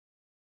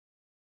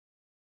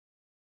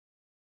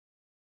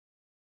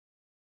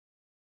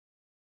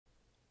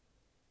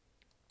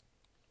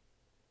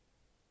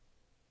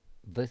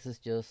This is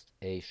just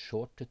a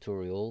short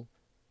tutorial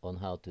on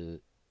how to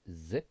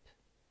zip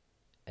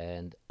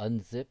and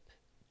unzip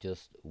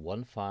just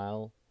one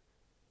file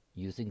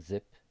using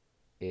zip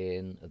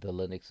in the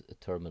Linux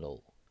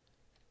terminal.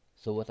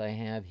 So what I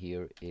have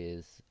here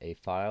is a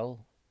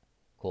file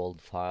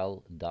called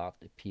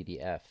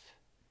file.pdf,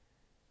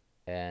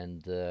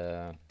 and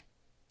that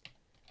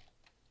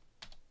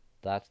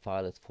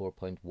file is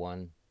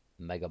 4.1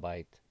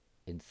 megabyte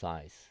in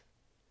size.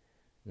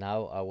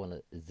 Now I want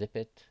to zip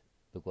it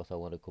because I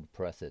want to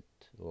compress it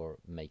or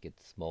make it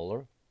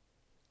smaller.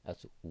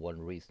 That's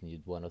one reason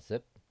you'd want to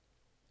zip.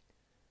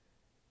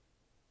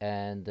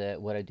 And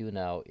what I do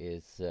now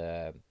is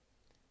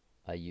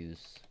I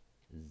use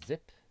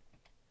zip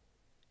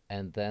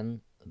and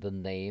then the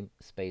name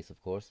space,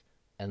 of course,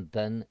 and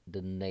then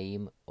the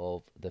name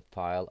of the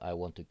file I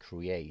want to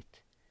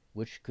create,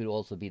 which could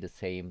also be the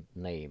same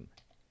name,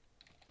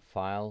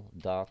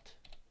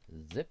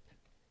 file.zip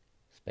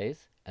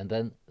space, and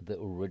then the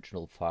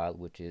original file,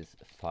 which is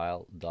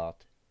file.pdf.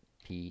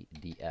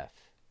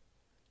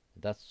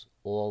 That's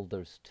all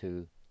there's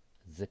to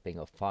zipping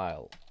a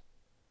file.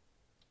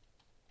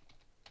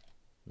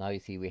 Now you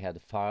see we had the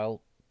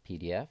file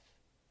PDF,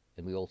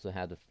 and we also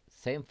had the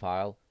same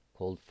file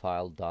called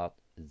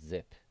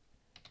file.zip.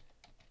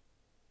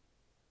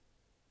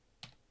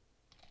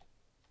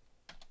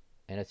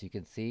 And as you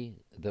can see,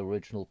 the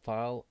original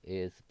file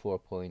is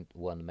 4.1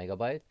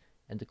 megabyte,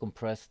 and the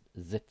compressed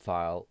zip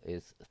file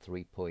is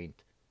 3.3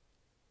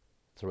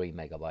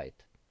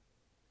 megabyte.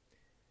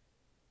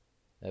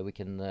 We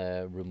can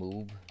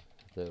remove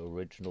the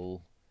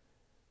original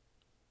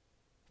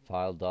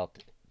file.pdf,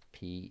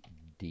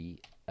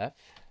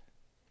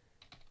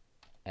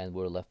 and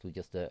we're left with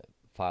just a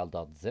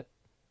file.zip,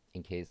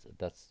 in case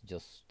that's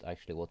just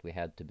actually what we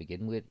had to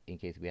begin with, in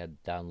case we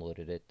had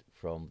downloaded it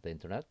from the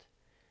internet.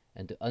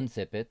 And to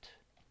unzip it,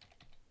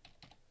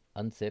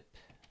 unzip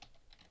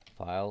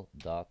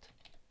file.zip,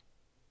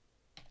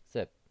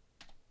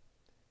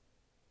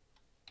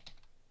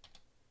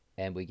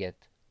 and we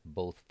get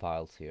both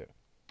files here.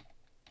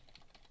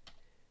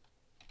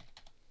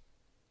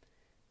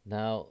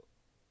 Now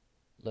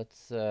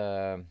let's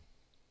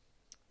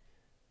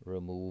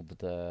remove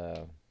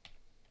the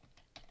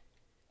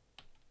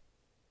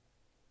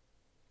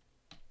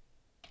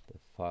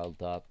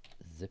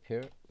file.zip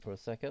here for a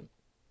second,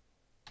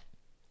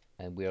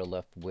 and we are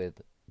left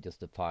with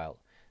just a file.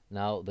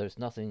 Now there's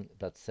nothing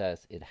that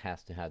says it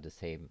has to have the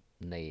same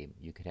name.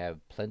 You could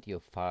have plenty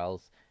of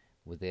files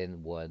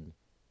within one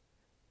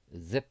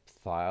zip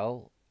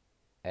file,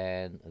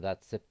 and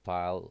that zip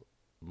file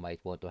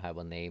might want to have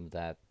a name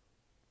that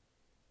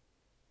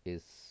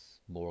is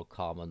more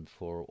common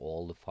for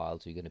all the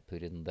files you're going to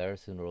put in there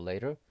sooner or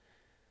later.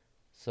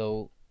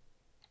 So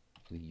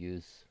we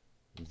use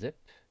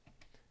zip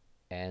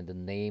and the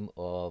name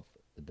of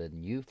the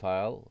new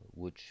file,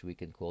 which we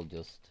can call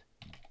just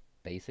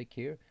basic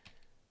here,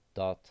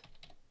 dot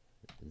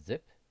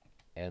zip,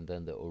 and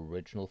then the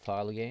original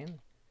file again,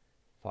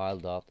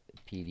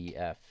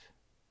 file.pdf.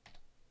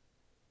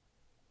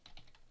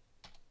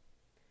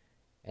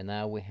 And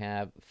now we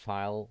have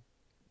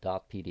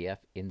file.pdf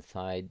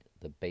inside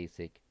the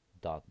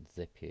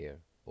basic.zip here,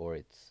 or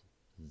it's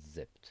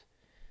zipped.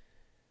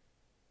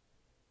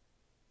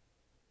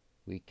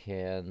 We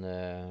can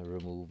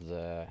remove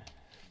the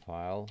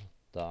file.pdf,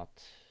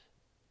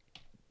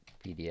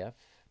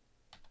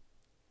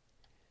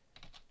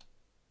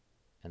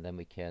 and then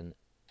we can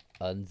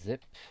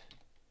unzip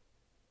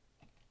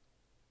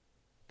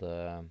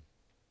the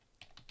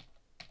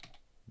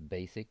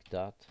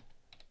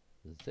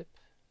basic.zip,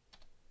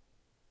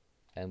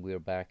 and we're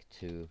back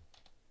to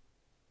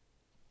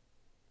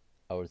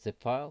our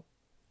zip file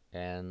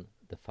and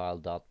the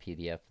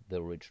file.pdf, the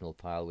original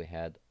file we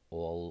had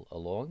all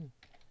along.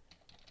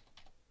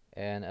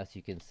 And as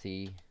you can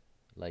see,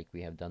 like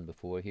we have done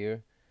before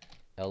here,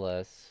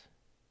 ls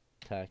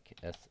tac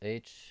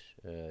sh,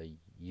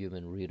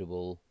 human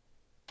readable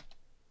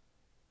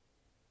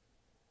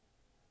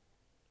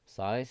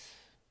size.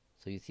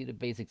 So you see the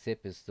basic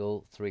zip is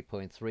still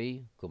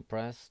 3.3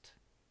 compressed,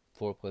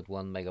 4.1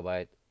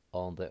 megabyte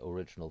on the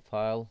original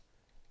file,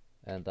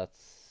 and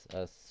that's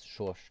as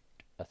short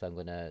as I'm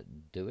gonna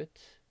do it.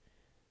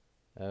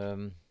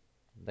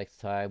 Next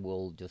time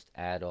we'll just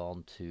add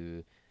on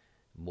to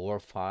more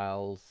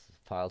files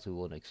we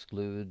want to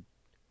exclude,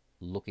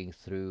 looking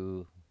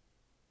through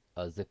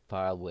a zip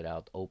file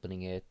without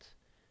opening it,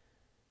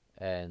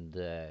 and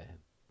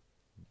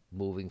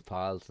moving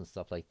files and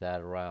stuff like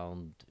that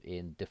around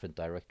in different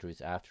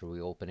directories after we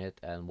open it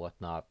and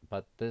whatnot.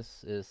 But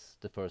this is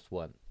the first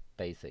one,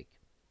 basic.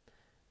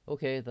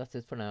 Okay, that's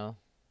it for now.